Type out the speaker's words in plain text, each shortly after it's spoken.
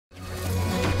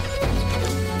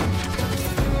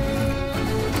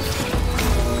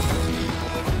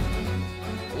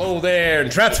Hello there,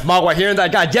 MegaMogwai here, and I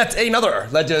got yet another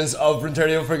Legends of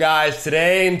Runeterra for guys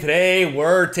today. And today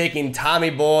we're taking Tommy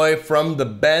Boy from the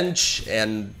bench,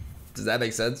 and does that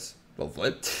make sense?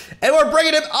 Hopefully. And we're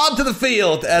bringing him onto the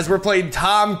field as we're playing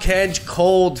TAHM KENCH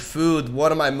Cold Food.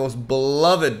 One of my most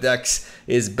beloved decks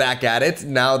is back at it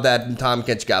now that TAHM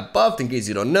KENCH got buffed. In case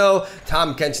you don't know,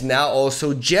 TAHM KENCH now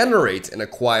also generates an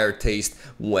acquired taste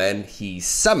when he's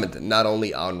summoned, not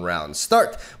only on round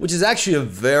start, which is actually a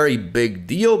very big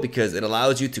deal because it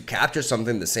allows you to capture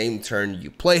something the same turn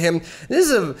you play him. This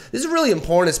is really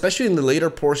important, especially in the later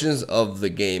portions of the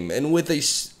game. And with a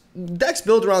decks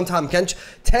built around TAHM KENCH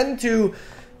tend to,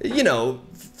 you know,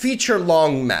 feature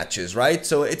long matches, right?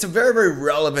 So it's a very, very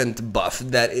relevant buff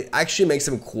that it actually makes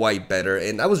them quite better.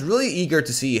 And I was really eager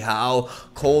to see how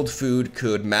Cold Food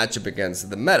could match up against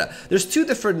the meta. There's two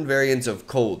different variants of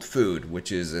Cold Food,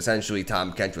 which is essentially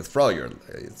TAHM KENCH with Freljord.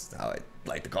 It's how I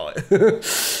like to call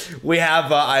it. We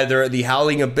have either the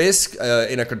Howling Abyss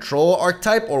in a control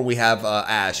archetype, or we have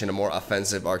Ashe in a more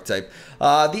offensive archetype.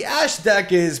 The Ashe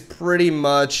deck is pretty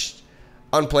much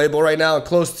unplayable right now,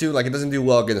 close to, like, it doesn't do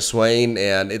well against Swain,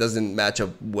 and it doesn't match up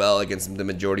well against the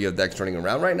majority of decks running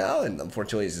around right now, and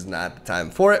unfortunately this is not the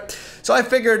time for it. So I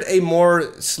figured a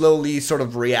more slowly sort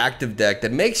of reactive deck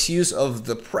that makes use of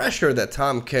the pressure that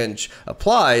TAHM KENCH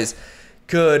applies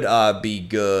could be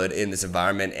good in this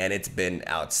environment, and it's been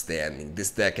outstanding.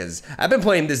 This deck has, I've been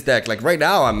playing this deck, like right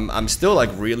now I'm still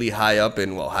like really high up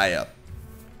in, well, high up.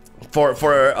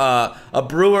 For a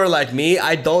brewer like me,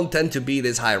 I don't tend to be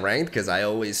this high ranked because I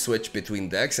always switch between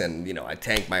decks, and you know, I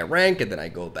tank my rank and then I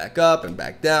go back up and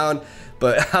back down.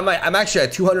 But I'm actually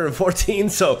at 214,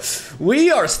 so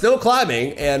we are still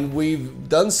climbing, and we've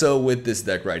done so with this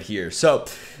deck right here. So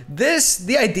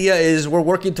the idea is we're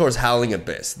working towards Howling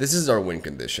Abyss. This is our win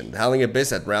condition. Howling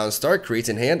Abyss at round start creates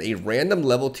in hand a random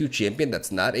level 2 champion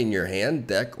that's not in your hand,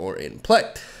 deck, or in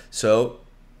play. So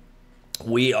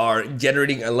we are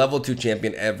generating a level 2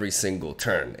 champion every single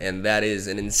turn, and that is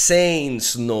an insane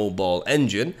snowball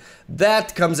engine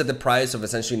that comes at the price of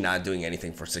essentially not doing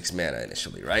anything for 6 mana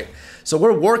initially, right? So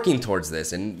we're working towards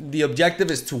this, and the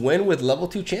objective is to win with level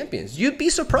 2 champions. You'd be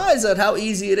surprised at how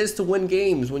easy it is to win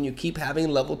games when you keep having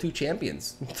level 2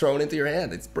 champions thrown into your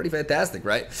hand. It's pretty fantastic,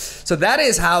 right? So that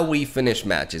is how we finish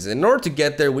matches. In order to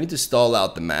get there, we need to stall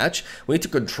out the match. We need to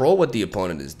control what the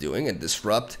opponent is doing and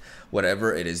disrupt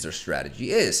whatever it is their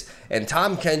strategy is. And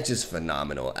TAHM KENCH is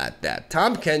phenomenal at that.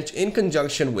 TAHM KENCH, in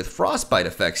conjunction with Frostbite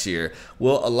effects here,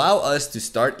 will allow us to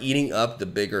start eating up the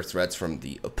bigger threats from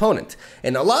the opponent.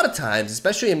 And a lot of times,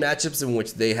 especially in matchups in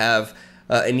which they have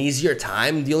an easier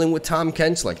time dealing with TAHM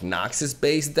KENCH, like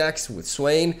Noxus-based decks with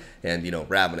Swain, and, you know,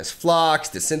 Ravenous Flocks,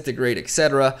 Disintegrate,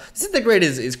 etc. Disintegrate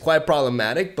is quite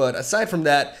problematic, but aside from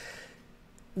that,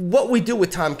 what we do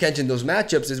with TAHM KENCH in those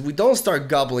matchups is we don't start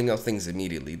gobbling up things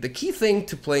immediately. The key thing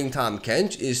to playing TAHM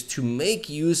KENCH is to make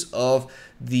use of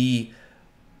the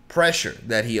pressure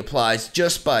that he applies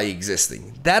just by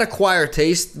existing. That acquired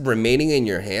taste remaining in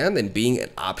your hand and being an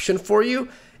option for you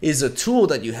is a tool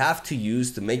that you have to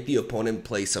use to make the opponent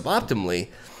play suboptimally,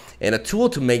 and a tool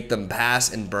to make them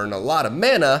pass and burn a lot of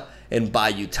mana and buy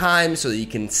you time so that you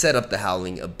can set up the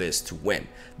Howling Abyss to win.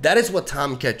 That is what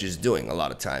TAHM KENCH is doing a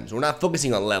lot of times. We're not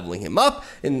focusing on leveling him up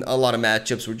in a lot of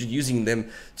matchups. We're just using them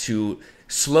to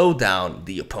slow down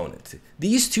the opponent.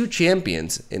 These two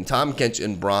champions in TAHM KENCH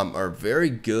and Braum are very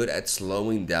good at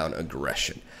slowing down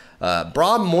aggression.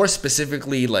 Braum more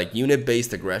specifically like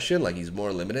unit-based aggression, like he's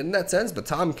more limited in that sense, but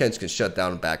TAHM KENCH can shut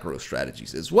down back row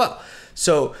strategies as well.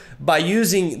 So by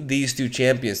using these two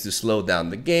champions to slow down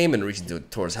the game and reaching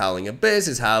towards Howling Abyss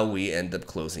is how we end up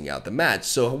closing out the match.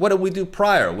 So what did we do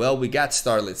prior? Well, we got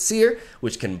Starlit Seer,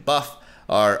 which can buff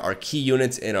our key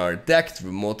units in our deck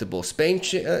through multiple spell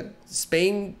chaining.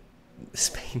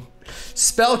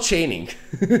 Spell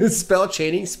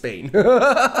chaining Spain.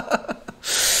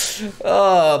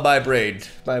 Oh, my brain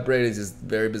is just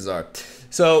very bizarre.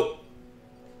 So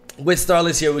with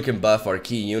Starless here, we can buff our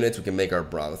key units, we can make our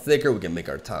Braum thicker, we can make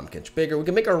our TAHM KENCH bigger, we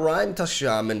can make our Rime-Ta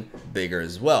Shaman bigger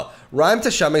as well. Rime-Ta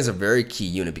Shaman is a very key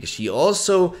unit because she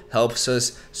also helps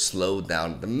us slow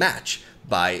down the match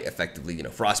by effectively, you know,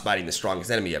 frostbiting the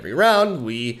strongest enemy every round.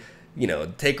 We, you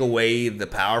know, take away the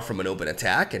power from an open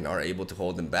attack and are able to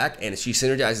hold them back. And she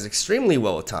synergizes extremely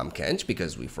well with TAHM KENCH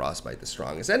because we frostbite the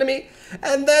strongest enemy,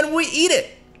 and then we eat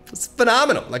it. It's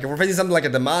phenomenal. Like if we're facing something like a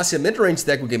Demacia mid-range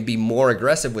deck, we can be more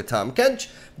aggressive with TAHM KENCH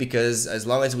because as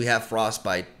long as we have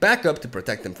frostbite backup to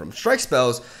protect them from strike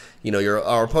spells, you know,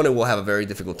 our opponent will have a very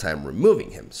difficult time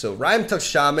removing him. So Rime Tusk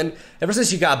Shaman, ever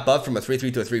since you got buffed from a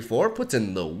 3-3 to a 3-4, puts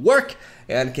in the work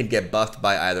and can get buffed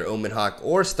by either Omen Hawk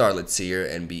or Starlit Seer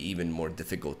and be even more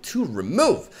difficult to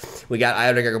remove. We got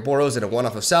Iota Gagaboros and a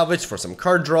one-off of Salvage for some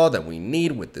card draw that we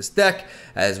need with this deck,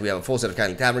 as we have a full set of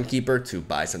Kindly Tavern Keeper to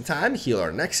buy some time, heal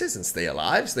our Nexus, and stay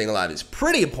alive. Staying alive is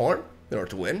pretty important in order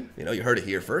to win. You know, you heard it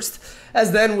here first.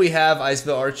 As then we have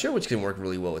Iceville Archer, which can work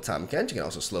really well with TAHM Kench. You can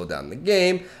also slow down the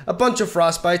game. A bunch of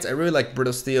Frostbites. I really like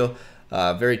Brittle Steel.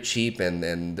 Very cheap,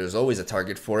 and there's always a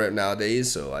target for it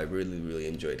nowadays, so I really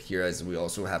enjoy it here, as we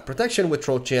also have Protection with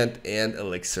Troll Chant and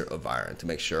Elixir of Iron to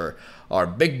make sure our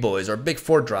big boys, our big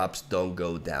 4-drops, don't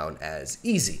go down as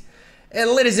easy.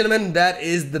 And ladies and gentlemen, that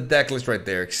is the deck list right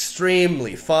there.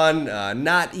 Extremely fun,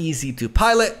 not easy to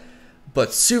pilot,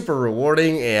 but super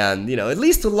rewarding, and you know, at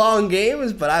least to long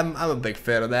games. But I'm a big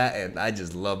fan of that, and I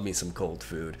just love me some cold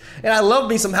food, and I love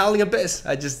me some Howling Abyss.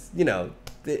 I just, you know,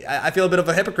 I feel a bit of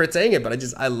a hypocrite saying it, but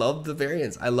I love the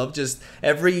variance. I love just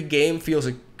every game feels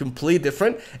completely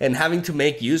different, and having to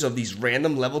make use of these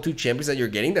random level 2 champions that you're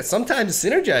getting that sometimes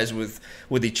synergize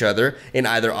with each other in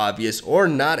either obvious or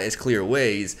not as clear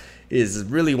ways is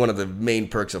really one of the main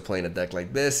perks of playing a deck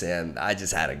like this, and I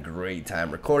just had a great time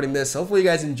recording this. Hopefully you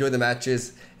guys enjoy the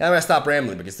matches, and I'm gonna stop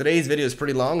rambling because today's video is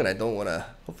pretty long and I don't wanna,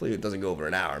 hopefully it doesn't go over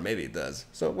an hour, maybe it does.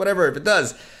 So whatever, if it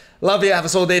does, love you, have a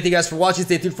solid day. Thank you guys for watching.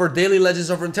 Stay tuned for daily Legends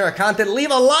of Runeterra content.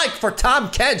 Leave a like for TAHM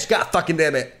Kench, god fucking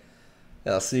damn it.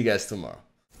 And I'll see you guys tomorrow.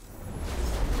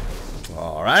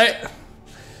 Alright,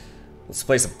 let's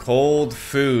play some cold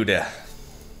food.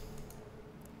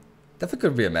 Definitely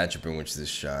could be a matchup in which this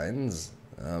shines.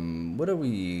 What are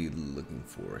we looking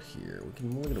for here? We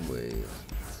can mulligan away.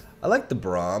 I like the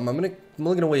Braum. I'm gonna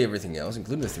mulligan away everything else,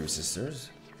 including the 3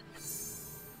 sisters.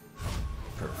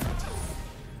 Perfect.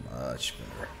 Much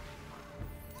better.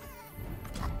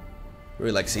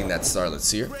 Really like seeing that Starlit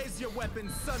Seer. Raise your weapon,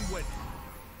 Sunwood.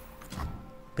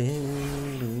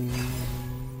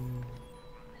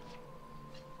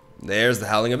 There's the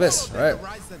Howling Abyss. All right,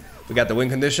 we got the win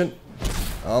condition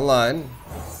online.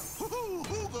 Who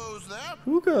goes there?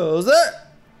 Who goes there?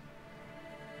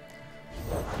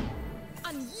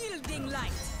 Unyielding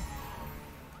light.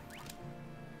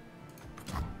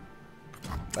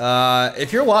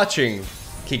 If you're watching,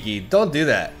 Kiki, don't do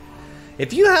that.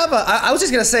 If you have a, I was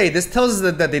just gonna say, this tells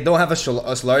us that they don't have a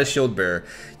Solaris Shield Bearer.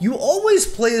 You always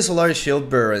play the Solaris Shield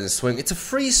Bearer and swing. It's a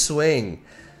free swing.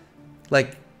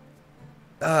 Like,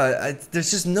 there's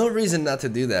just no reason not to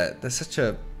do that. That's such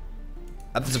a...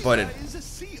 I'm disappointed.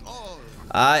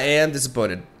 I am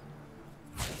disappointed.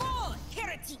 Oh,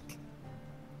 heretic.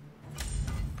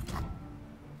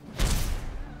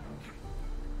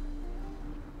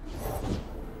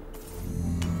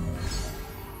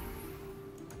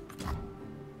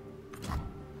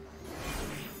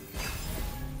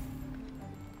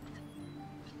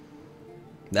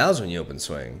 Now's when you open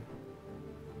swing.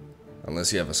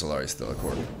 Unless you have a Solaris still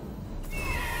according.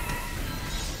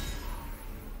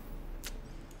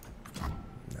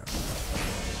 No.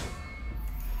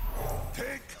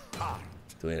 Take heart.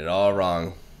 Doing it all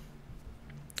wrong.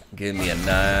 Give me a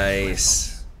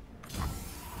nice...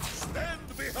 Stand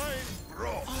behind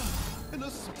Bro. An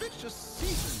auspicious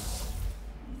season.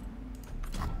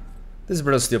 This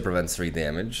Brittle Steel prevents 3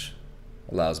 damage.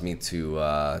 Allows me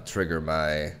to trigger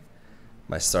my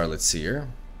Starlit Seer.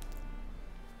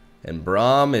 And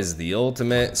Braum is the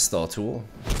ultimate stall tool.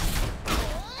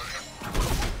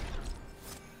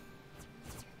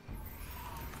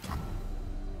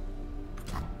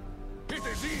 It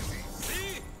is easy.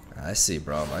 See? I see,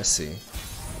 Braum, I see.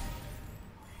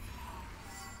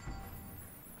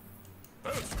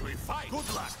 First we fight.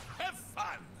 Good luck. Have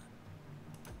fun.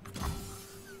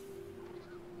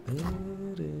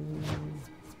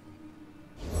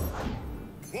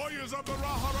 Warriors of the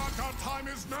Raharak, our time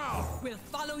is now. We'll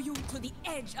follow you to the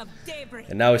edge of daybreak.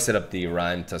 And now we set up the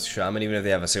Rime Tusk Shaman. Even if they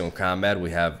have a single combat,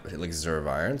 we have Elixir of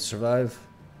Iron to survive.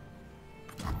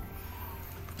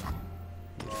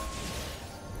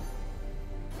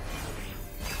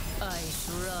 Ice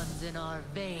runs in our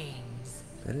veins.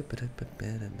 I am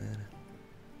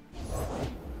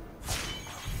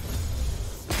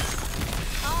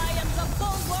the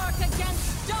bulwark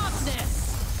against darkness.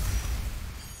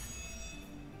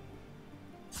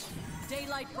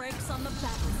 Daylight breaks on the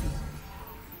battlefield.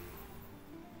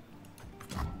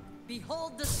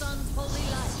 Behold the sun's holy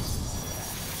light.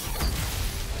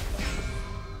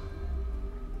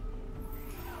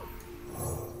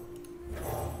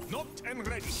 Knocked and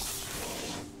ready.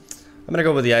 I'm gonna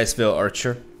go with the Iceville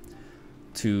Archer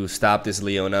to stop this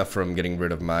Leona from getting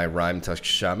rid of my Rime Tusk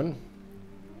Shaman.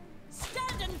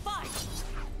 Stand and fight.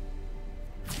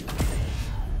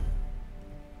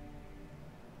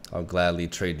 I'll gladly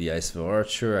trade the Iceville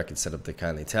Archer. I can set up the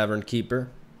Kindly Tavern Keeper.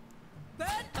 Burn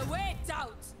away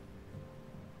doubt.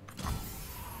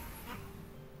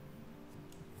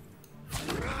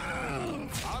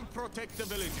 I'll protect the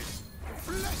villages.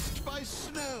 Blessed by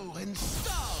snow and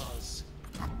stars.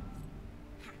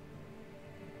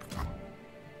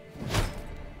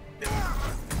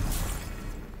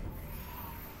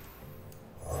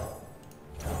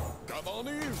 Come on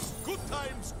in. Good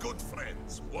times, good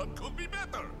friends. What could be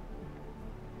better?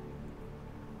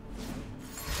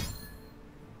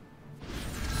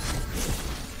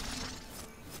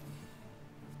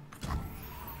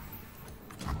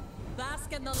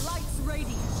 Bask in the light's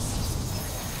radiance.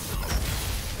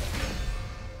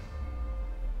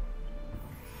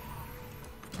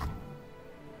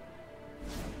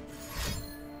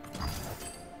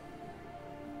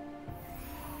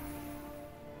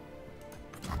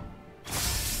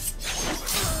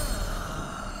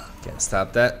 Can't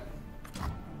stop that.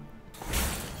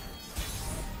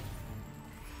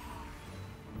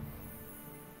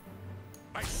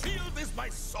 My shield is my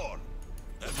sword.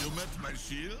 Have you met my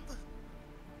shield?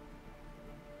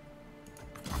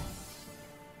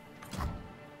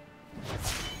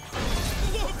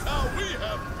 Look how we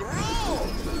have grown!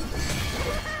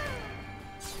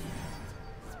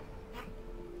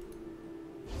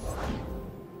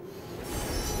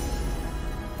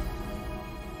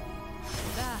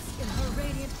 Bask in her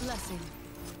radiant blessing.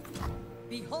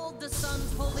 Behold the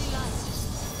sun's holy light.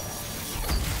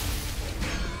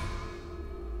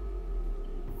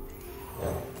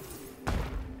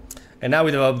 And now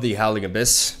we develop the Howling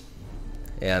Abyss.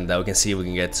 And we can see if we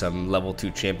can get some level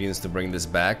 2 champions to bring this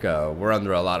back. We're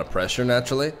under a lot of pressure,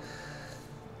 naturally.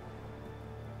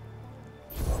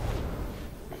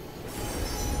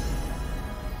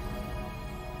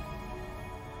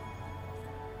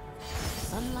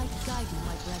 Sunlight guide you,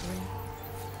 my brethren.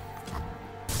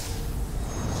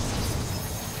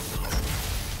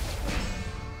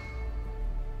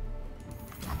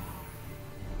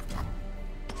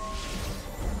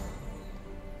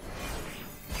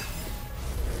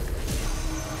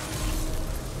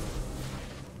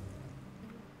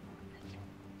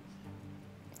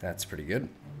 That's pretty good.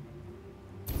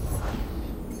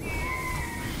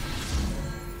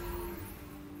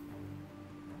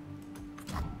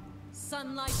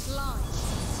 Sunlight blinds.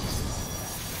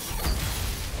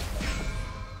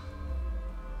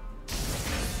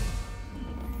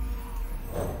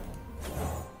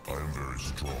 I am very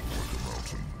strong like a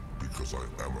mountain, because I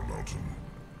am a mountain.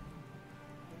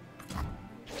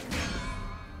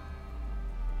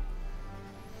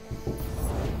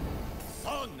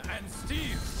 Sun and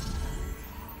steel!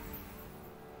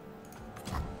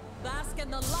 Bask in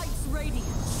the light's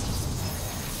radiance.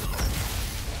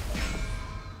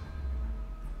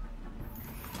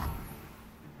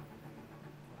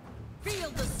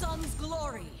 Feel the sun's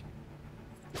glory.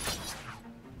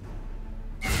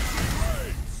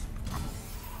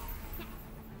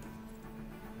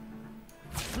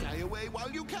 Stay away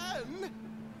while you can.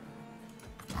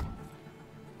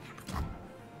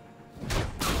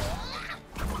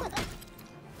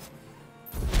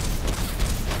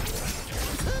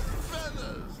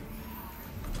 Feathers.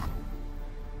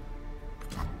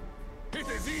 It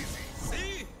is easy,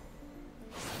 see?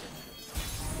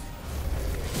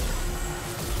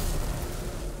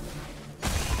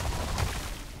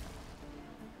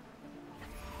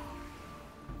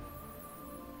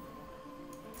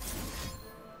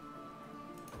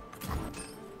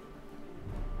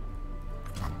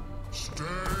 Stay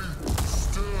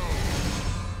still.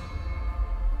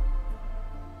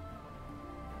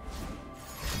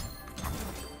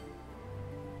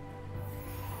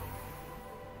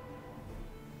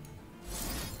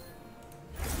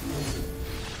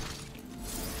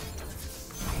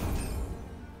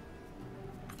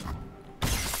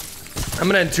 I'm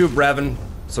gonna entomb Raven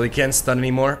so he can't stun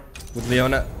anymore with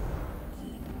Leona.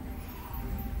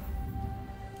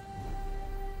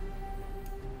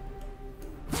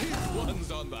 These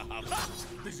ones on the house.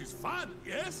 This is fun,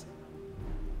 yes?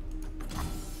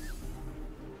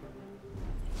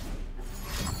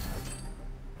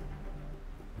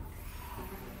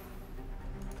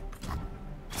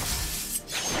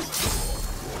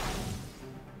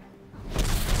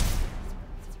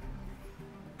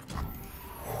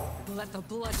 Let the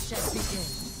bloodshed begin.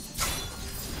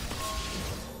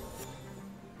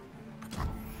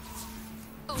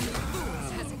 Only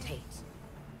fools hesitate.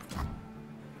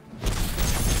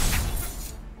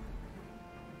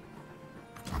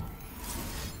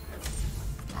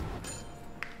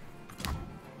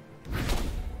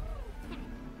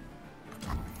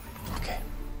 Okay.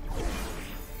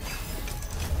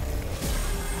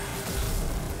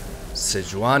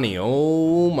 Sejuani,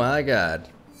 oh my god.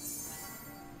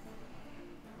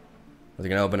 Are they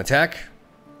gonna open attack?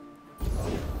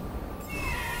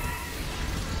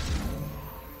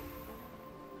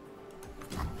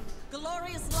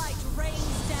 Glorious light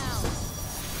rains down.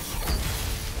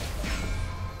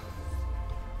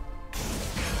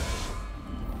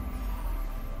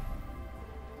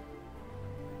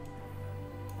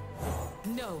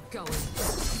 No going.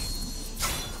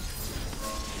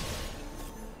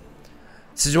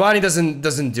 Sejuani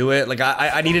doesn't do it. Like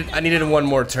I needed one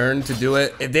more turn to do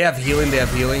it. If they have healing, they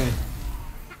have healing.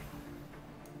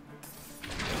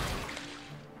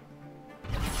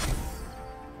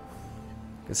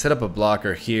 Can set up a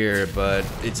blocker here, but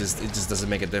it just doesn't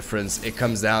make a difference. It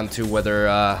comes down to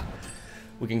whether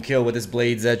we can kill with this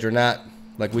Blade's Edge or not.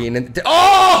 Like we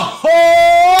oh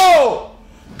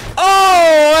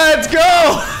let's go!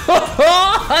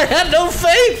 I had no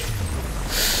faith.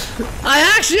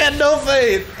 I actually had no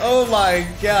faith. Oh my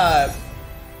god.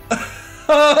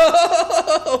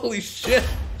 Holy shit.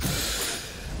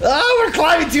 Oh, we're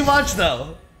climbing too much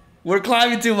though. We're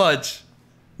climbing too much.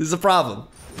 This is a problem.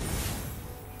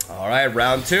 Alright,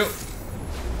 round 2.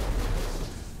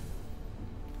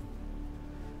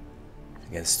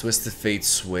 Against Twisted Fate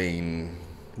Swain.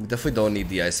 We definitely don't need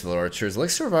the Iceville Archers.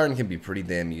 Elixir of Iron can be pretty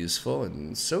damn useful,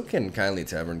 and so can Kindly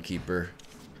Tavern Keeper.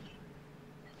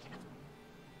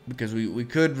 Because we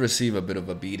could receive a bit of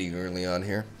a beating early on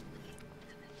here.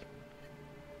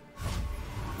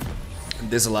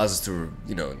 This allows us to,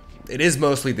 you know, it is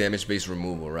mostly damage-based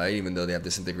removal, right? Even though they have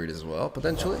Disintegrate as well,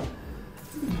 potentially.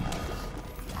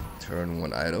 Turn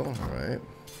 1 idle, alright.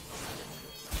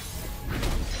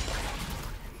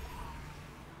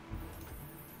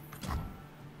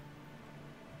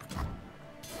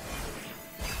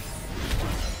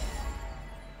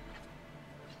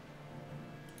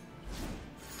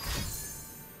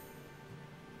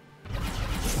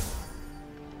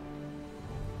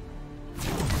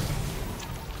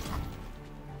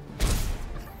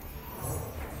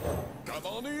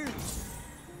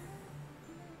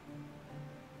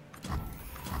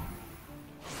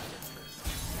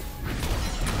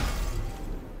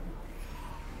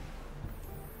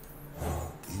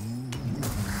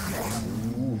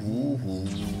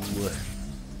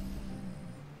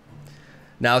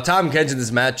 Now, TAHM KENCH in this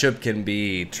matchup can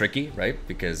be tricky, right?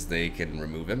 Because they can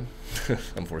remove him,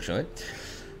 unfortunately.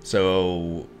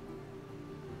 So,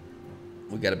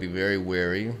 we gotta be very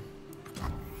wary.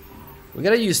 We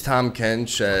gotta use TAHM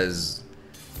KENCH as...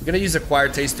 We're gonna use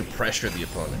Acquired Taste to pressure the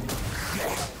opponent.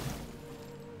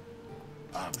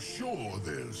 I'm sure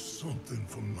there's something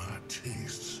for my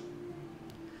tastes.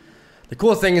 The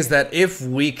cool thing is that if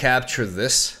we capture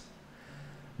this,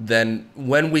 then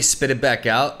when we spit it back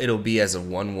out, it'll be as a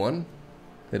 1-1.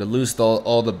 It'll lose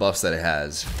all the buffs that it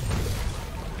has.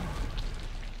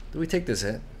 Do we take this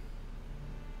hit?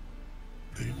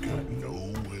 They've got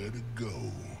nowhere to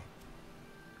go.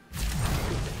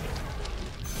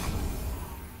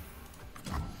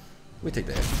 We take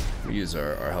the hit. We use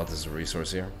our health as a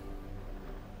resource here.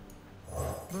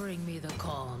 Bring me the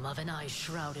calm of an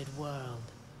ice-shrouded world.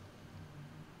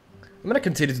 I'm gonna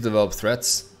continue to develop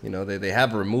threats. You know, they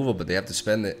have a removal, but they have to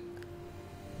spend it.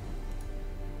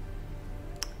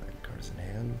 That card's in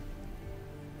hand.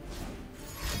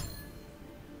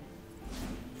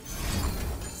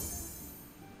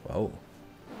 Whoa.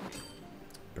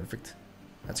 Perfect.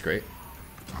 That's great.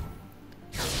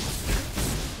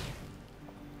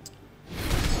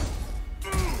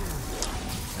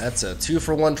 That's a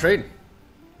 2-for-1 trade.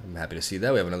 I'm happy to see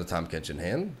that. We have another TAHM KENCH in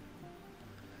hand.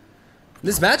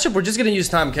 This matchup, we're just gonna use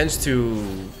TAHM KENCH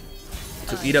to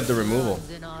eat up the removal.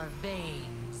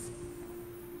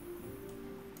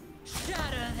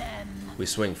 We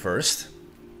swing first.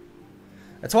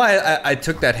 That's why I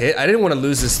took that hit. I didn't want to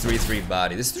lose this 3-3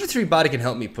 body. This 3-3 body can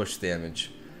help me push damage.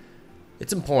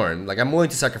 It's important. Like, I'm willing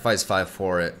to sacrifice 5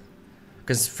 for it.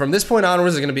 Because from this point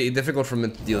onwards, it's gonna be difficult for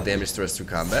him to deal damage to us through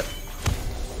combat.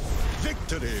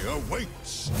 Victory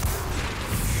awaits.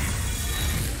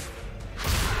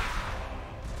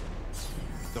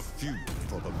 The few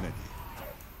for the many.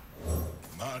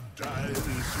 My diet is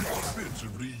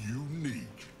expensively unique.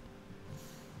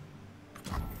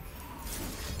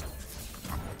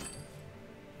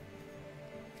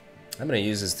 I'm gonna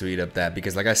use this to eat up that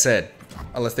because, like I said,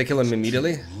 unless they kill him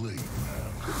immediately.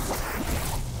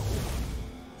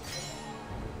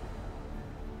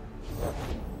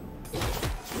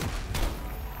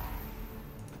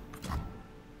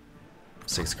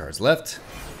 Six cards left.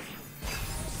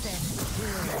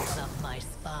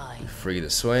 Free the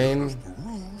Swain.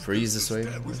 Freeze the Swain.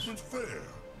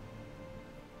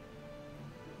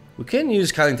 We can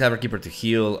use Howling Tavern Keeper to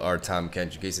heal our TAHM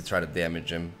Kench in case they try to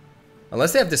damage him.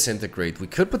 Unless they have Disintegrate, we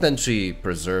could potentially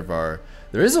preserve our...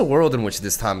 There is a world in which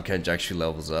this TAHM Kench actually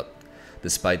levels up,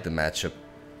 despite the matchup.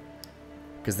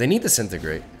 Because they need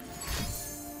Disintegrate.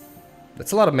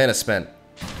 That's a lot of mana spent.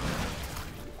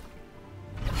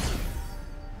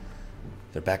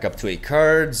 They're back up to 8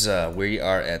 cards. We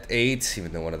are at 8,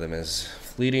 even though one of them is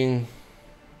fleeting.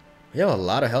 We have a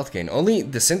lot of health gain. Only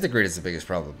Disintegrate is the biggest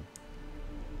problem.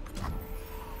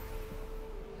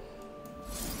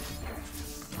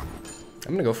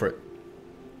 I'm gonna go for it.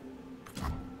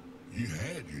 You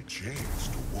had your chance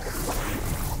to walk away.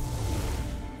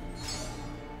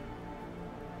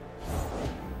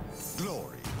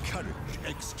 Glory, courage,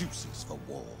 excuses for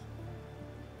war.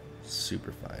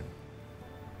 Super fine.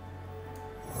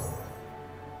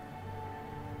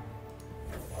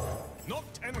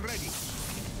 Knocked and ready.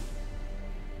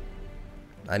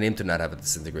 I need to not have a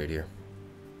Disintegrate here.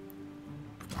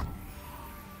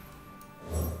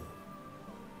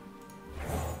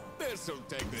 This'll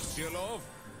take the chill off.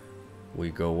 We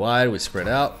go wide, we spread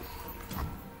out.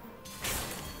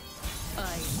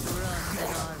 Ice runs in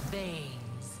our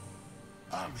veins.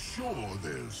 I'm sure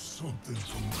there's something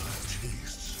for my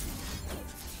tastes.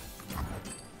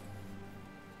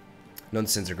 No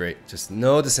Disintegrate. Just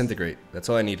no Disintegrate. That's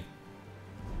all I need.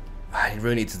 I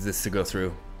really need this to go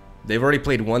through. They've already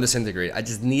played one Disintegrate. I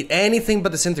just need anything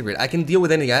but Disintegrate. I can deal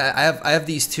with anything. I have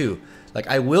these two. Like,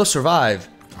 I will survive.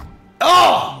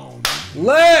 Oh!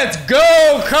 Let's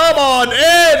go! Come on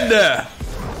in!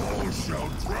 All shall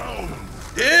drown.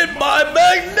 In my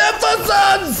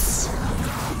magnificence!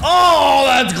 Oh,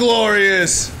 that's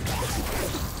glorious!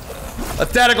 A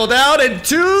tentacle down and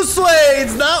 2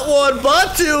 slays! Not 1,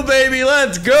 but 2, baby!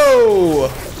 Let's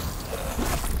go!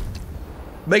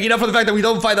 Making up for the fact that we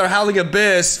don't find our Howling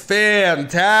Abyss.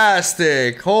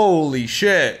 Fantastic! Holy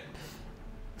shit!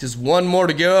 Just 1 more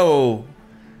to go.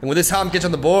 And with this TAHM Kench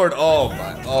on the board, oh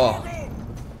my, oh.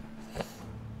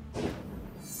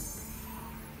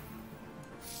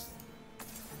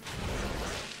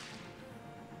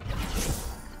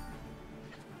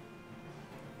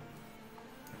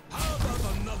 How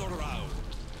about another round?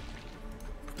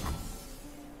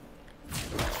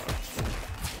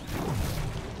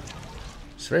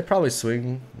 Should I probably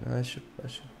swing? No, I should.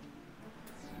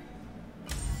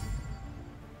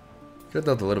 Could have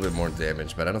dealt a little bit more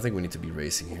damage, but I don't think we need to be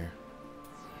racing here.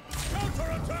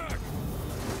 Counterattack!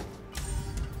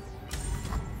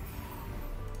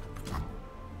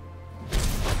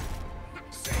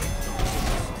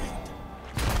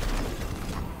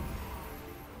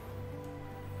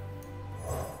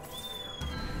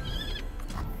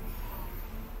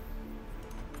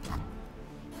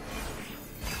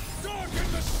 Dark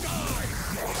in the sky!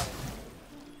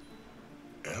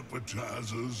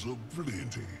 Appetizers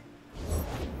aplenty.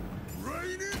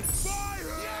 Raining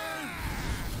fire!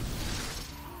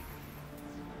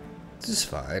 This is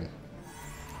fine.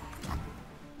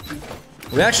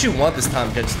 We actually want this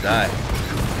TAHM Kench to die.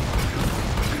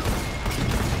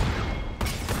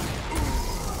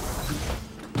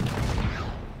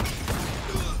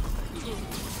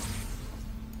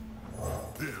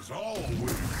 There's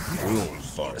always Room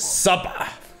for supper.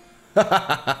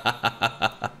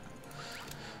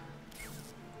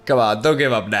 Come on, don't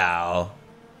give up now.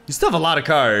 You still have a lot of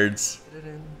cards.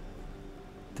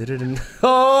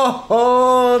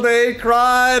 Oh, they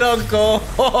cried, Uncle.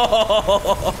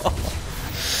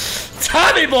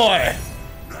 Tommy boy.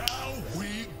 now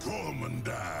we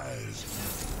gormandize.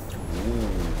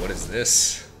 Ooh, what is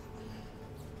this?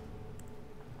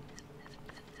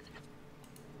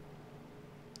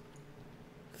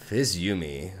 Fizz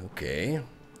Yumi, okay.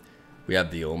 We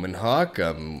have the Omen Hawk.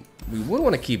 We would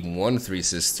want to keep 1 3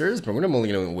 Sisters, but we're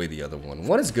only going to away the other one.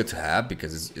 One is good to have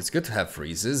because it's good to have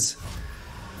freezes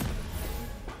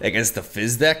against the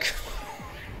Fizz deck.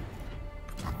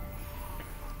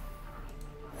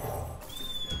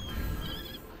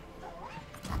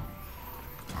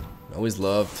 Always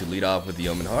love to lead off with the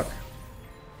Omen Hawk.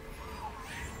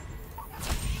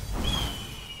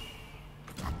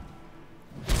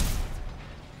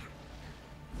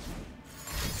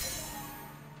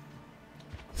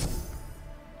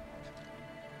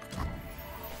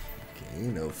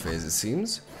 No phase, it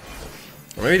seems.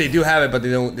 Or maybe they do have it, but they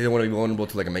don't want to be vulnerable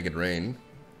to like a Make It Rain.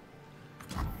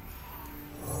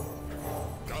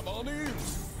 Come on in.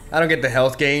 I don't get the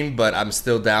health gain, but I'm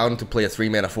still down to play a 3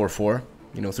 mana 4/4.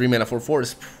 You know, 3 mana 4/4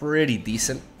 is pretty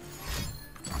decent.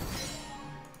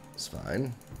 It's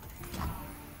fine.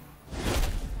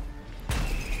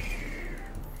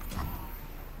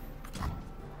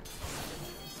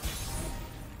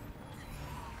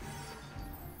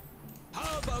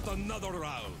 How about another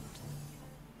round.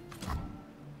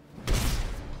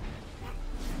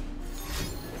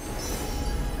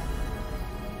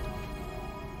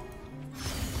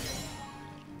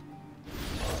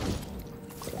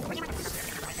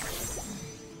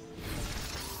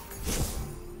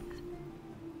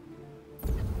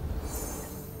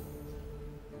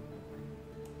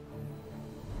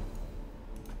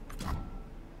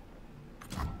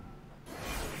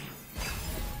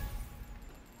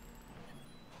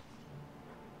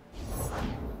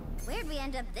 Where'd we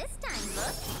end up this time,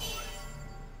 book?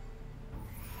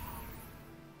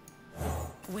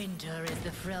 Winter is the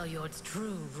Freljord's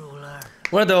true ruler. I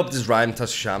wanted to open this Rhyme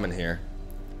Touch Shaman here.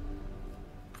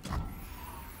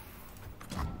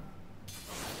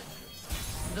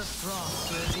 The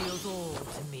frost reveals all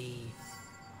to me.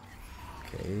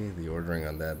 Okay, the ordering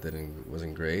on that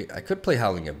wasn't great. I could play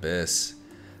Howling Abyss,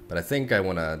 but I think I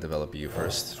want to develop you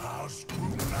first.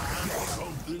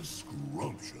 Something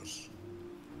scrumptious.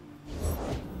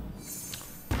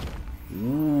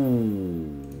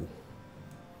 Ooh.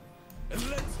 And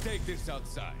let's take this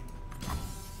outside.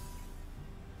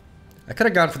 I could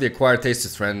have gone for the Acquired Taste to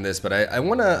threaten this, but I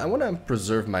wanna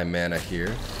preserve my mana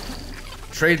here.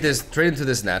 Trade into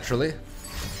this naturally.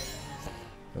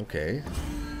 Okay.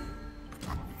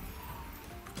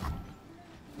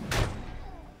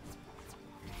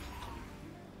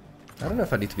 I don't know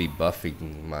if I need to be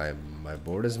buffing my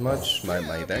board as much,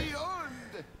 my deck.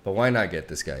 But why not get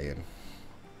this guy in?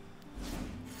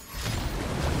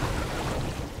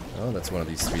 Oh, that's one of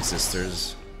these three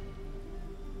sisters.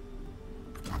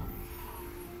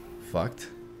 Fucked.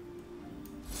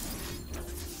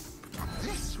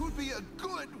 This would be a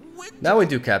good winter. Now we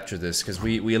do capture this because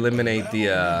we eliminate the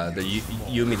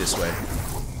Yuumi this way.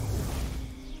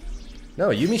 No,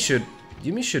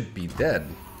 Yuumi should be dead.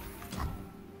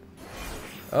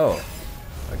 Oh,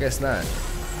 I guess not.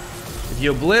 If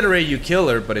you obliterate, you kill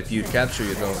her, but if you capture,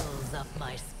 you don't. Chills up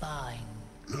my spine.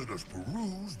 Let us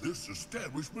peruse this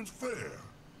establishment's fare.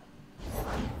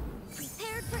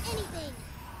 Prepared for anything.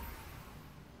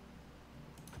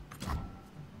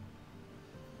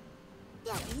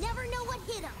 Yeah, we never know what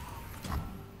hit him.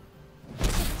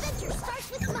 Adventure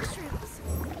starts with mushrooms.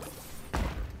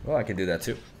 Well, I can do that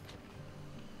too.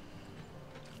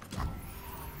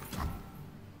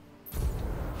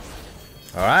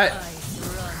 All right. Ice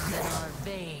runs in our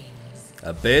veins.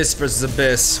 Abyss versus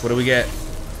Abyss. What do we get?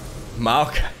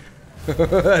 Maokai.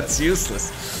 That's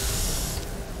useless.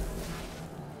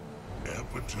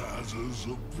 Appetizers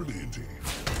aplenty.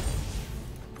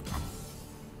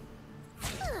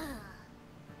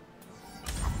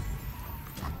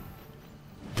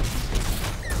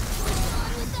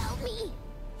 Without me.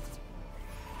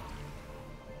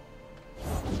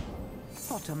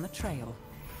 Hot on the trail.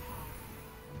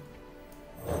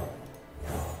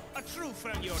 A true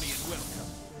Freljordian welcome.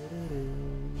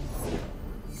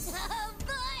 Oh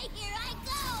boy, here I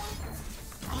go.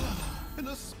 An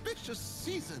auspicious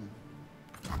season.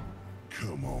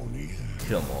 Come on in.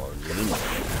 Come on, Luna.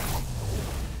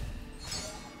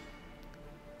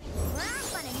 We're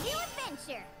off on a new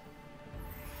adventure.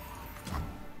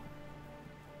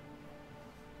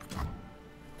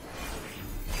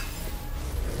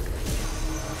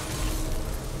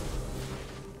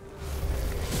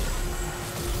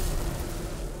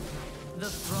 The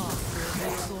frost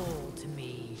reveals all to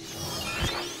me.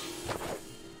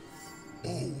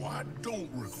 Oh, I don't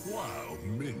require a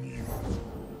menu.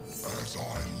 As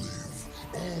I live,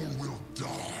 all will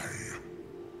die.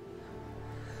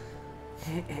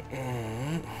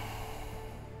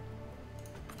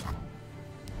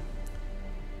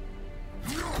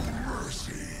 No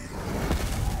mercy.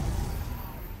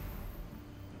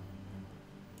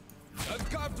 I've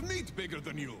carved meat bigger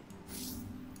than you.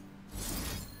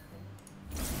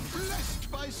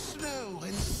 Blessed by snow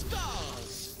and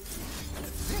stars.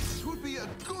 This would be a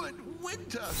good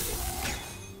winter.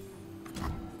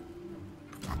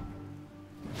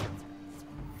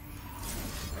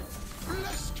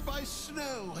 Blessed by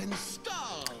snow and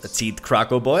stars. Let's eat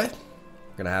Croco Boy.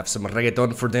 Gonna have some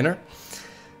reggaeton for dinner.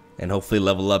 And hopefully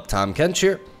level up TAHM KENCH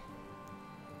here.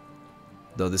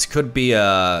 Though this could be,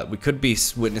 we could be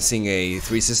witnessing a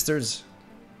Three Sisters.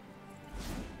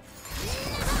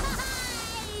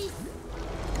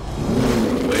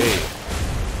 Wait.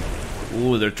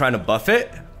 Ooh, they're trying to buff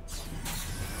it?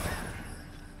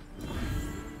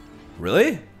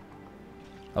 Really?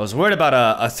 I was worried about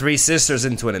a Three Sisters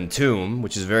into an Entomb,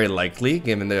 which is very likely,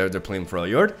 given they're playing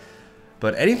Freljord.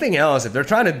 But anything else, if they're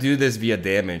trying to do this via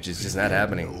damage, it's just not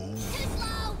happening.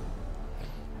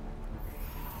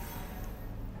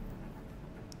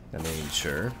 I mean,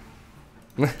 sure.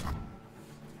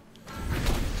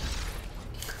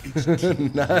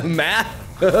 Math?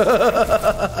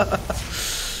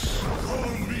 Call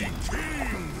me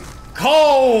king.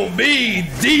 Call me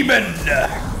demon!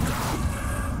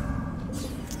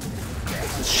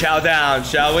 Chow down,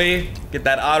 shall we? Get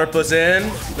that octopus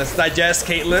in. Let's digest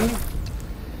Caitlyn.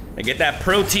 And get that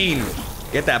protein.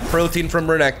 Get that protein from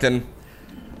Renekton.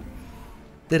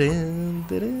 Here in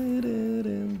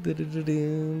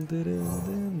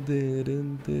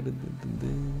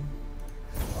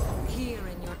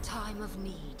your time of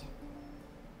need.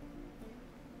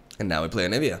 And now we play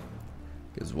Anivia.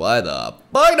 Because why the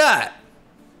fuck not?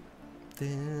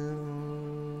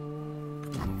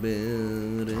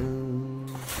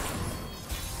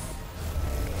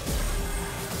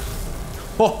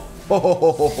 Ho, ho, ho,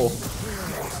 ho, ho, ho.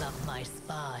 Thrills up my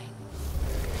spine.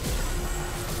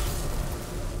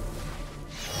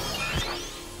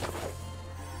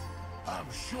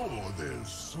 I'm sure there's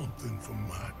something for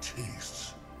my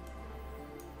tastes.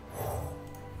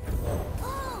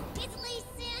 Oh, it's Lee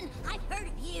Sin. I've heard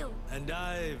of you. And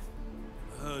I've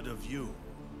heard of you.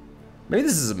 Maybe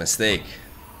this is a mistake.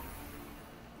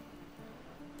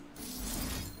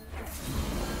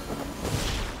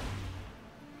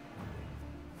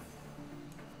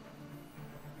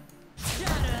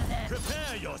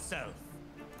 Prepare yourself.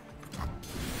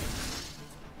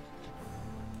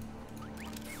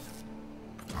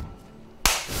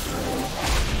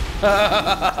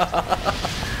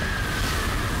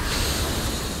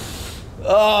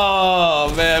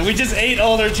 Oh man, we just ate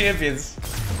all their champions.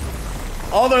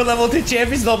 All their level 2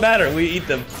 champions don't matter, we eat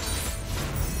them.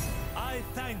 I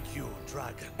thank you,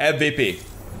 dragon. MVP.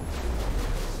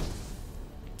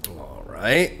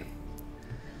 Alright.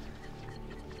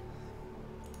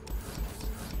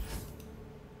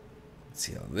 Let's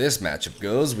see how this matchup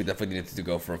goes. We definitely need to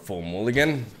go for a full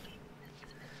mulligan.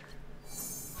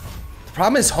 The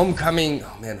problem is Homecoming.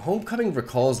 Oh man, Homecoming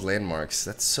recalls landmarks.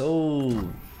 That's so.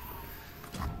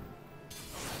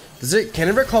 Does it? Can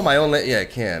it recall my own? Yeah,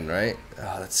 it can, right?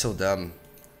 Oh, that's so dumb.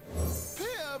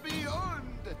 Fear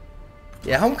beyond.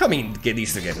 Yeah, Homecoming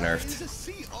needs to get nerfed.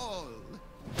 See all.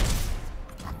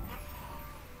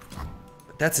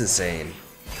 That's insane.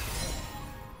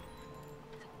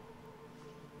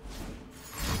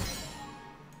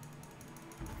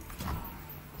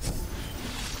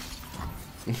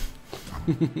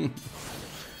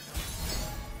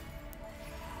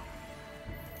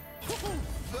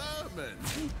 Vermin.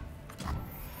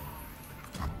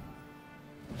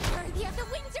 Worthy of the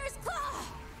Windsor's Claw.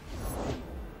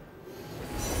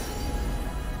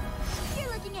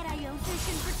 You're looking at our own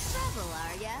fishing for trouble,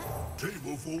 are ya?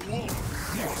 Table for one.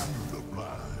 You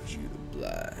oblige.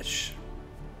 Blash.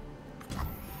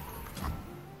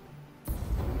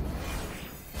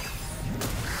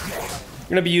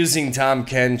 I'm gonna be using TAHM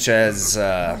KENCH as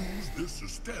This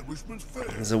establishment's fair.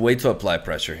 a way to apply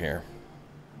pressure here.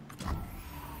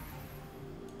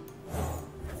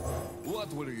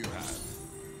 What will you have?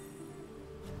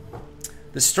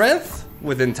 The strength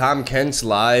within TAHM KENCH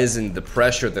lies in the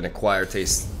pressure that Acquired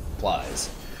Taste applies.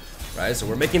 Right? So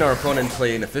we're making our opponent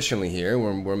play inefficiently here.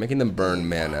 We're making them burn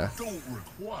mana. Don't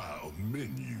require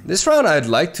menu. This round I'd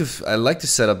like to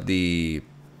set up the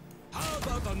How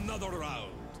about another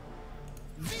round?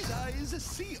 These eyes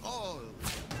see all.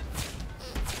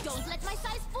 Don't let my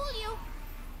size fool you.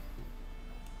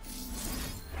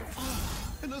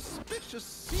 An auspicious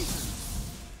season.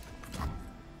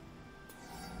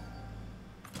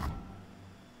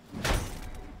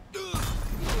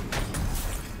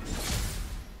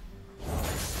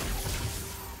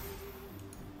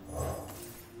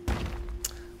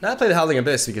 Now I play the Howling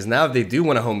Abyss because now if they do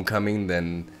want a Homecoming,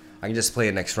 then I can just play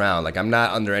it next round. Like I'm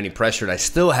not under any pressure and I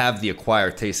still have the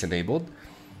Acquired Taste enabled.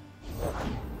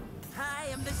 I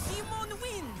am the Simon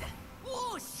Wind.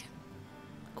 Whoosh!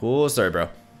 Cool story, bro.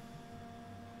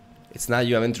 It's not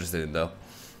you I'm interested in though.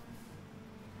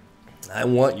 I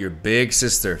want your big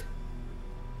sister.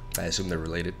 I assume they're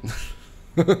related.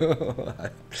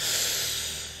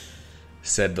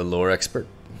 Said the lore expert.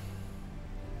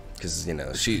 Because, you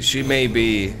know, she may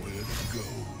be...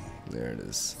 There it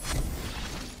is.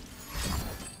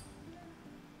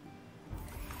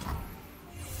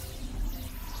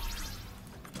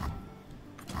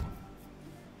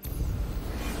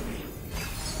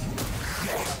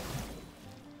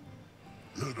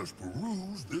 Let us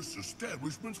peruse this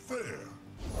establishment's fare.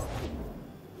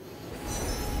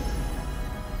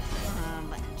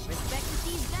 But respect to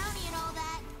Steve's bounty and all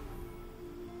that.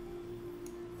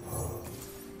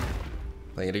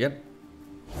 Playing it again.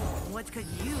 What could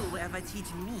you ever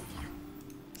teach me?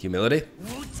 Humility.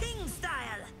 Wu-Ting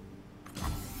style.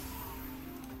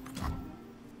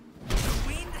 The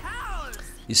wind howls.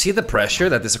 You see the pressure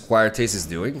that this acquired taste is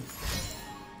doing?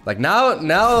 Like now.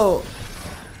 Yeah.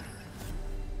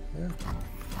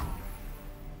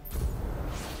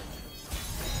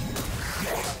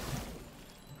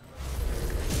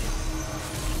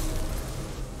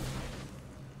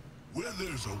 Where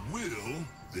there's a will,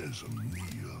 there's a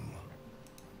meal.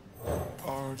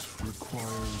 Art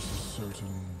requires a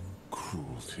certain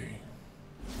cruelty.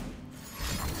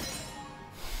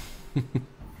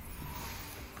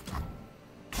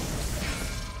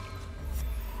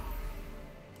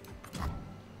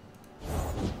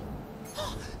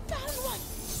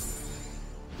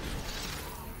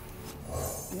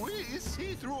 We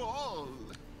see through all.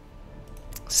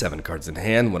 7 cards in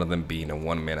hand, one of them being a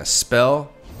 1-mana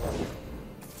spell.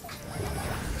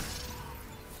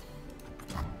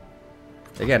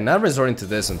 Again, not resorting to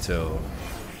this until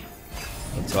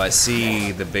I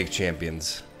see the big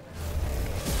champions.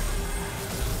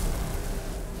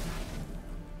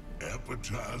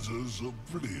 Appetizers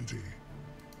aplenty.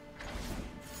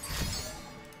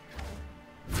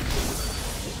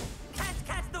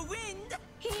 Catch the wind!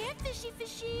 Here, fishy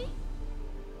fishy.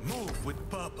 Move with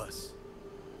purpose.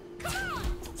 Come on.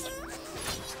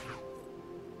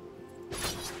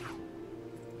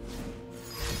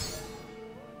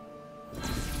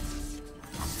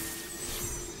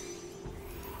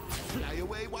 Fly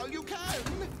away while you can.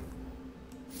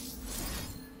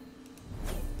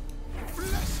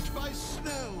 Blessed by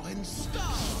snow and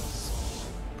stars.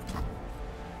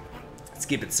 Let's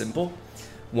keep it simple.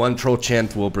 1 troll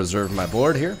chant will preserve my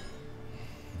board here.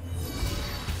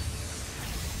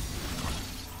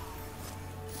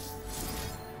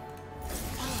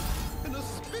 An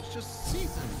auspicious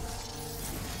season.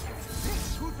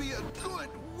 This would be a good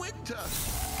winter.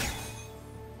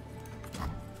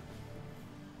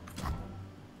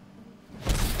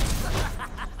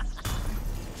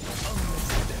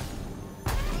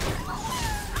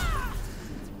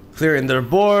 Clearing their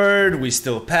board, we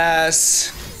still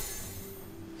pass.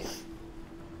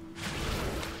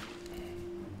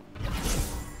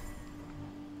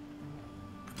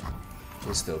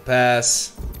 We still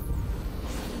pass.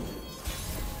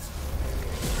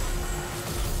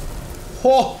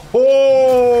 Ho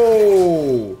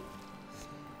ho!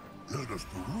 Let us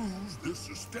peruse this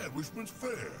establishment's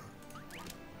fare.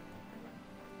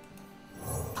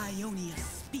 Ionia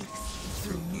speaks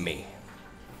through Me.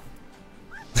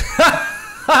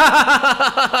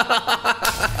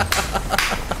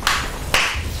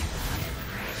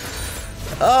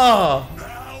 Oh,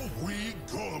 Now we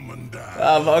gourmandize.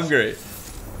 I'm hungry.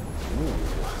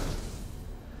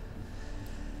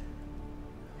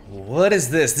 What is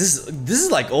this? This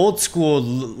is like old school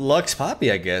Lux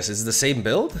Poppy, I guess. Is it the same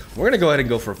build? We're gonna go ahead and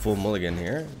go for a full mulligan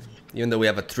here. Even though we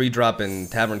have a 3-drop in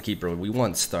Tavern Keeper, we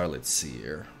want Starlit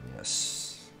Seer.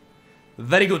 Yes.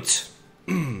 Very good.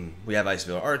 We have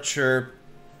Iceveil Archer,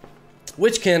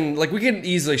 which can, like, we can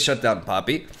easily shut down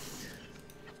Poppy.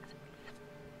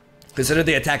 Consider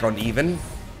the attack uneven.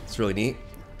 It's really neat.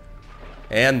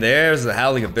 And there's the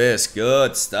Howling Abyss.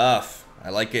 Good stuff. I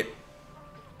like it.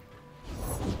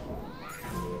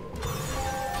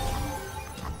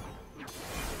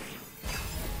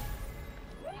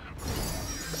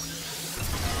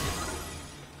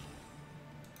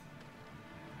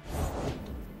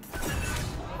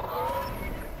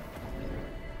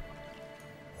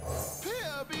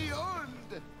 Peer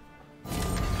beyond.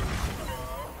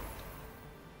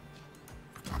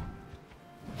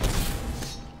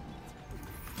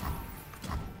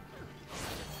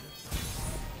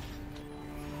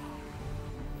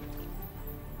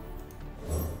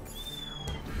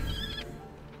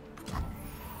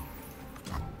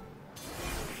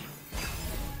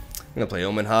 I'm gonna play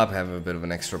Omen Hop, have a bit of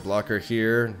an extra blocker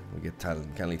here. We get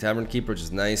Kindly Tavern Keeper, which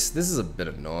is nice. This is a bit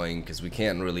annoying because we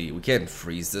can't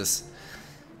freeze this.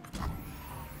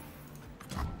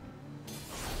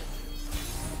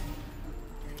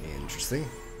 Interesting.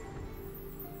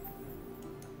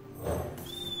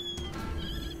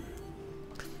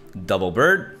 Double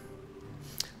Bird.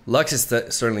 Lux is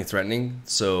certainly threatening,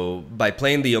 so by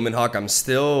playing the Omen Hawk, I'm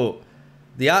still...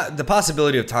 The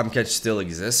possibility of TAHM KENCH still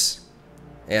exists.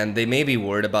 And they may be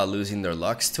worried about losing their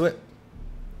Lux to it.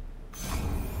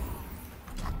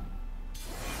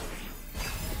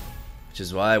 Which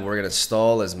is why we're going to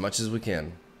stall as much as we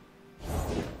can.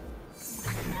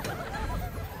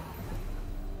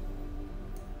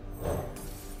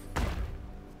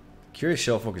 Curious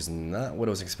Shellfolk is not what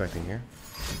I was expecting here.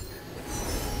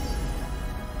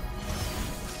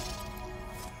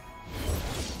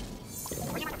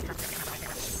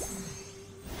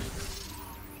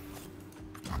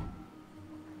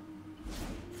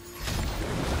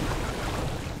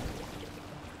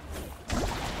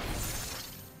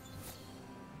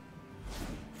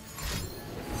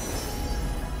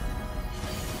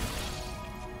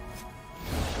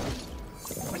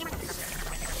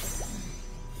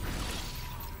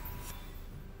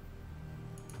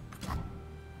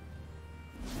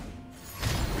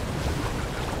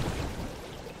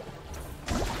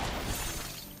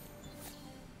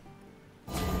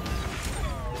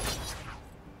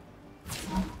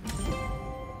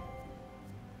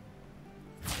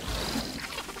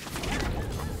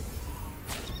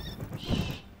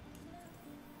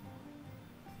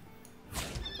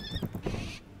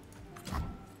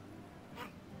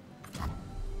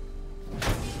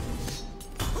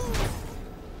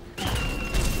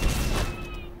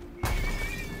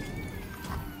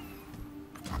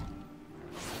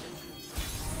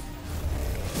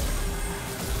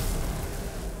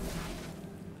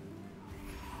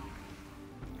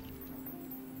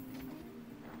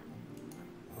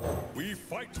 We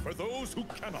fight for those who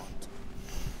cannot.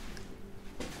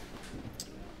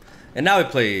 And now we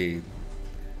play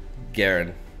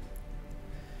Garen.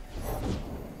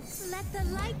 Let the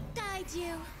light guide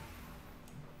you.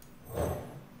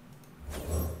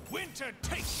 Winter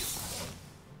take you.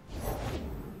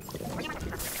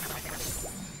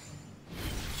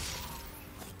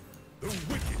 The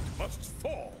wicked must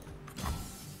fall.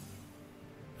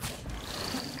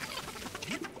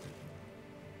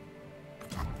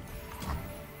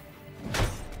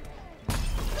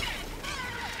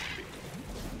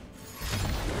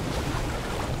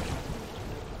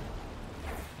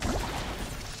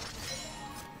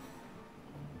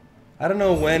 I don't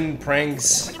know when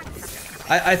pranks...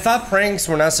 I thought pranks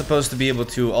were not supposed to be able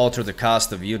to alter the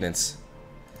cost of units.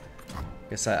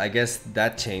 I guess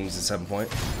that changed at some point.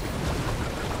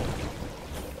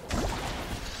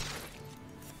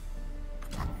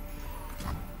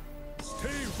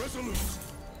 Stay resolute.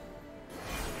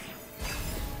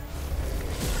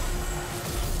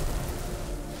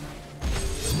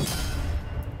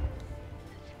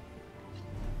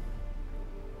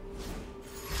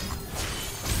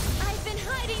 I've been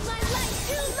hiding my light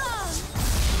too long.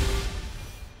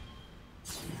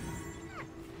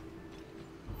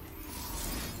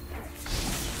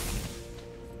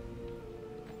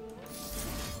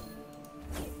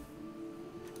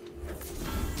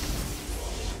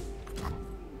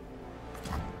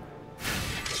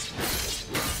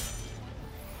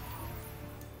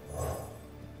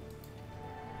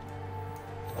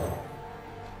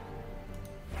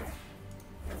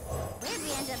 Where'd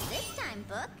we end up this time,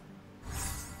 book?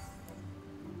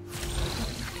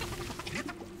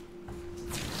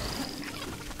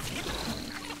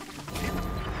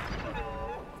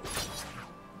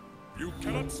 You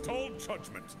cannot stall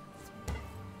judgment.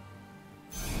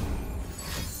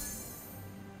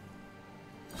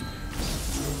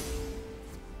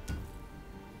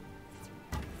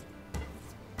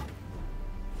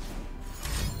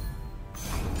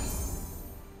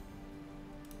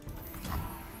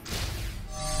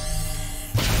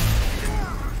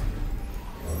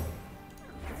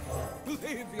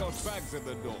 Leave your bags at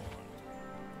the door.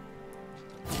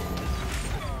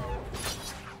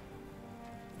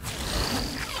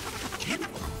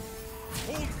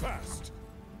 Hold fast.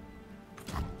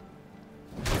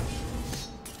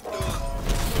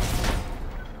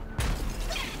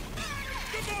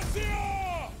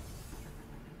 Demacia!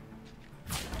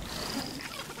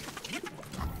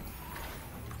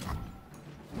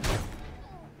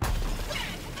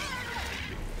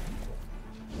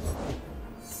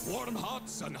 Warm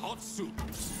hearts and hot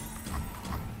soups.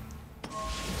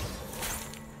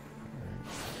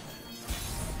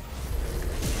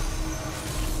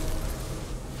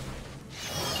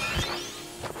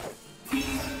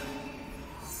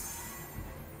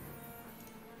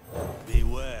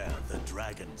 Beware the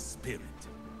dragon spirit.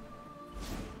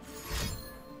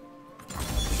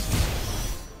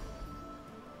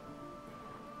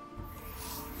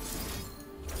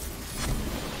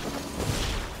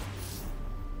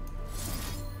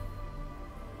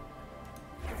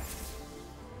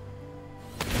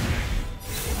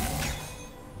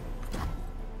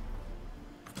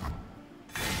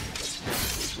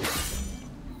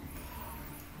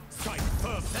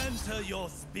 Center your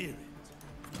spirit.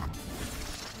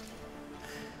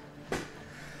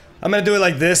 I'm gonna do it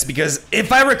like this because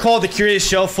if I recall the Curious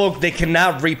Shell folk, they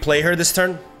cannot replay her this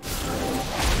turn.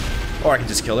 Or I can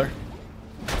just kill her.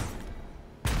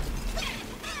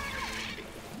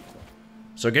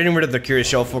 So getting rid of the Curious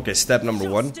Shell folk is step number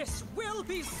one Justice will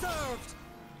be served.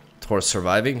 towards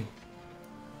surviving.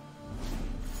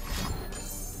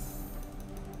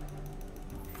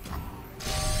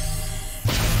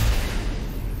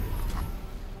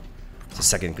 It's a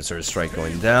second concerted strike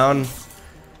going down.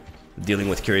 Dealing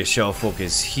with Curious Shell folk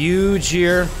is huge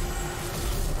here.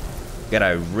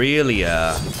 Gotta really we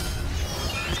have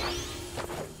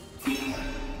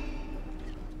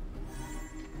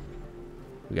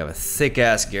a thick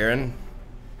ass Garen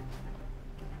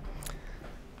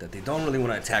that they don't really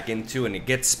want to attack into, and it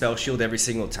gets spell shield every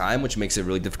single time, which makes it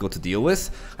really difficult to deal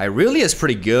with. Irelia is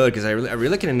pretty good because I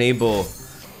really can enable.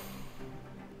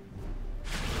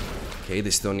 Okay,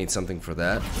 they still need something for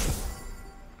that.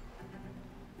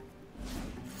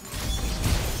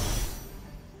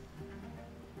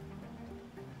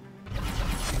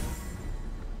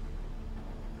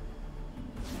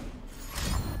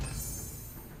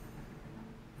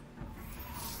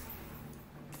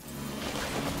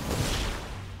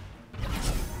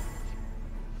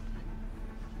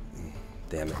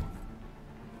 Damn it.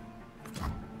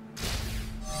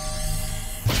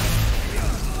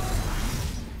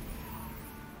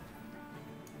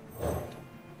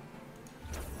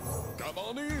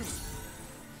 uneasy.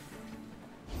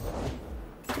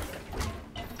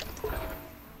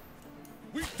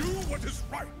 We do what is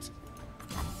right.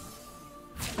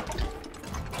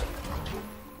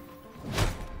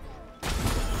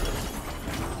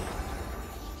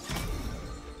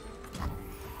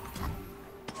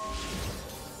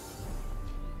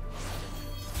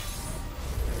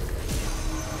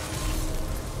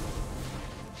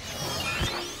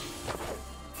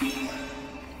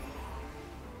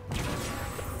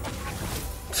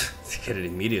 Get it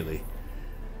immediately.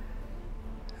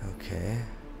 Okay.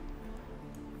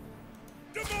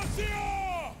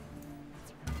 Demacia!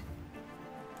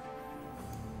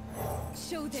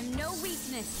 Show them no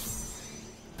weakness.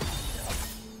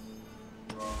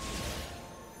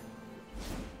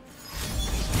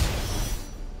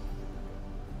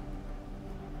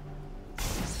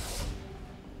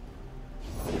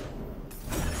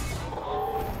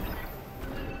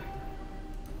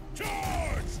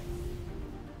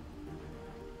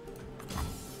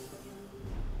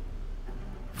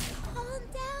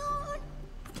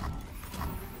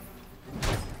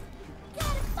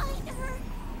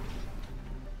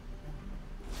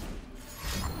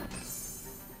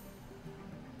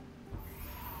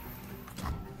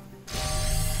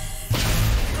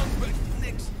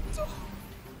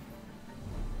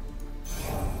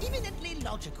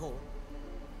 Logical.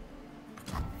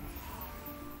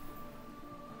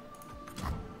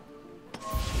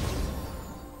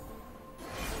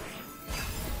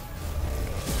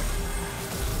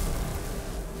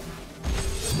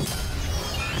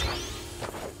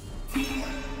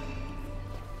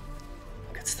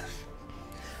 Good stuff.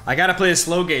 I gotta play a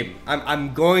slow game.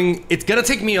 I'm going. It's gonna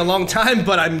take me a long time,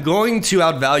 but I'm going to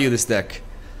outvalue this deck.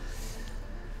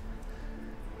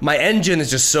 My engine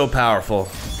is just so powerful.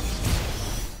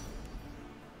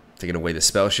 Taking away the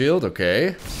spell shield,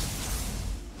 okay.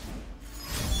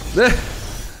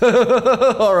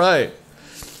 All right.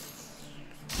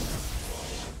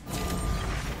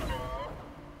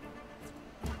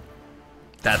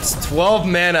 That's 12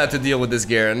 mana to deal with this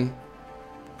Garen.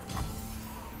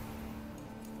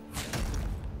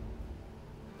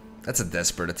 That's a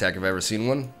desperate attack if I've ever seen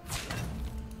one.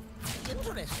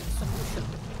 Interesting solution.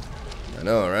 I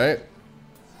know, right?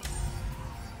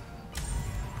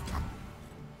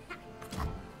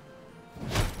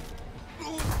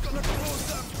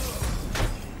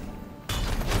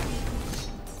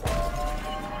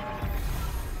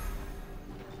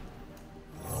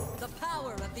 The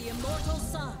power of the immortal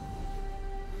sun.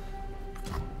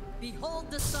 Behold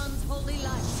the sun's holy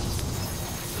light.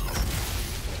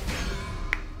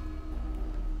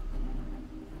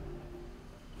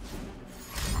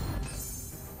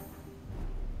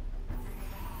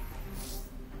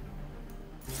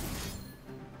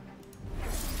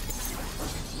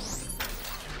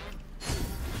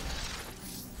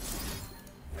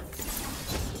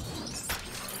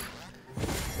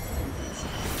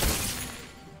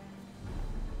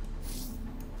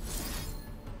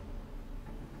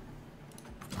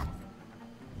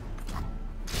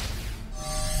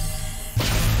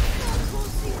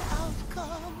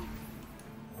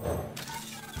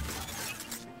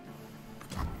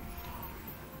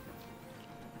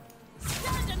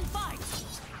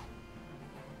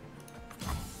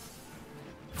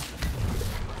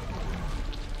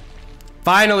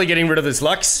 Finally getting rid of this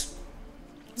Lux.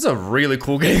 This is a really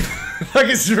cool game. Like,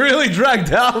 it's really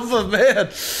dragged out, but man.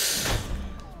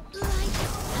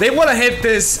 They want to hit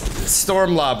this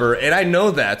Storm Lobber, and I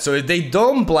know that. So if they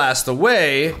don't blast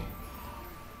away,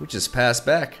 we just pass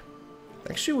back.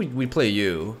 Actually, we play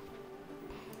you.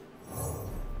 We're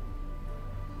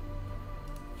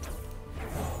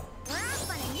off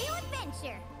on a new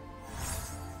adventure.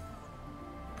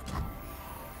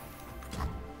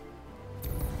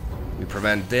 We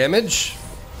prevent damage.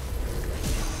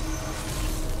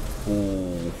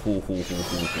 Ooh.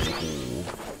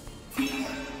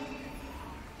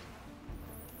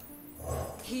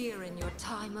 Here in your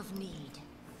time of need.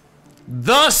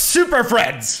 The Super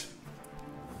Friends!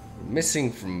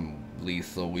 Missing from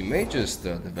lethal. We may just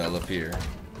develop here.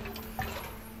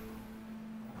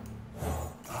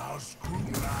 Our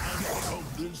screwland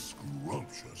of this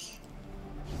scrumptious.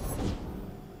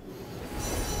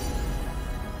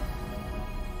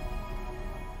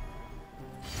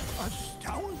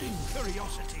 Astounding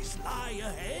curiosities lie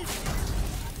ahead.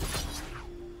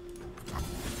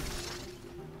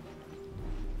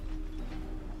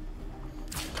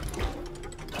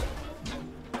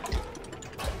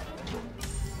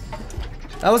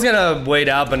 I was gonna wait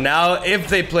out, but now if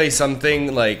they play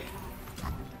something like,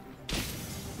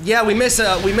 yeah, we miss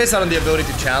out on the ability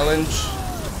to challenge.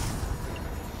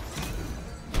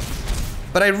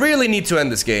 But I really need to end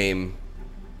this game.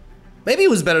 Maybe it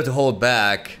was better to hold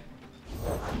back.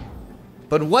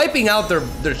 But wiping out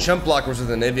their chump blockers with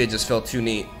Anivia just felt too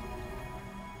neat.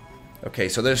 Okay,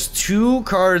 so there's 2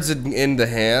 cards in the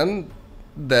hand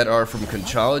that are from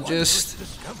Conchologist.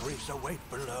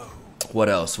 What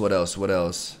else? What else? What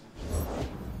else?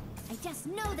 I just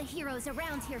know the hero's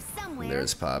around here somewhere.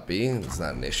 There's Poppy. It's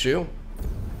not an issue.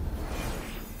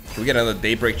 Can we get another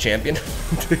Daybreak champion?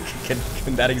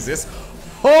 can that exist?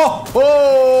 Oh!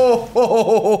 Oh!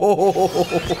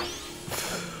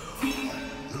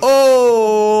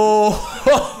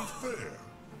 Oh!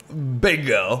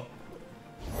 Bingo.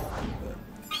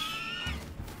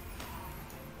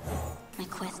 My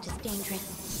quest is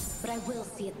dangerous, but I will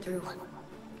see it through.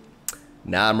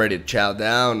 Now I'm ready to chow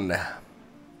down.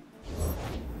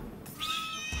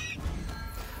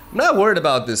 I'm not worried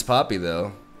about this Poppy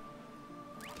though.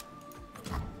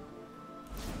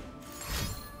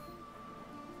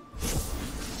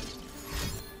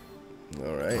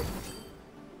 Alright.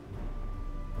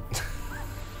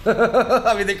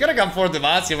 I mean, they could have gone for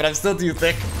Demacia, but I'm still too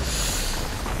thick.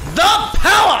 The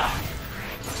power!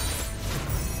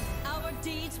 Our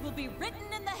deeds will be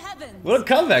written in the heavens. What a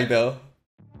comeback though.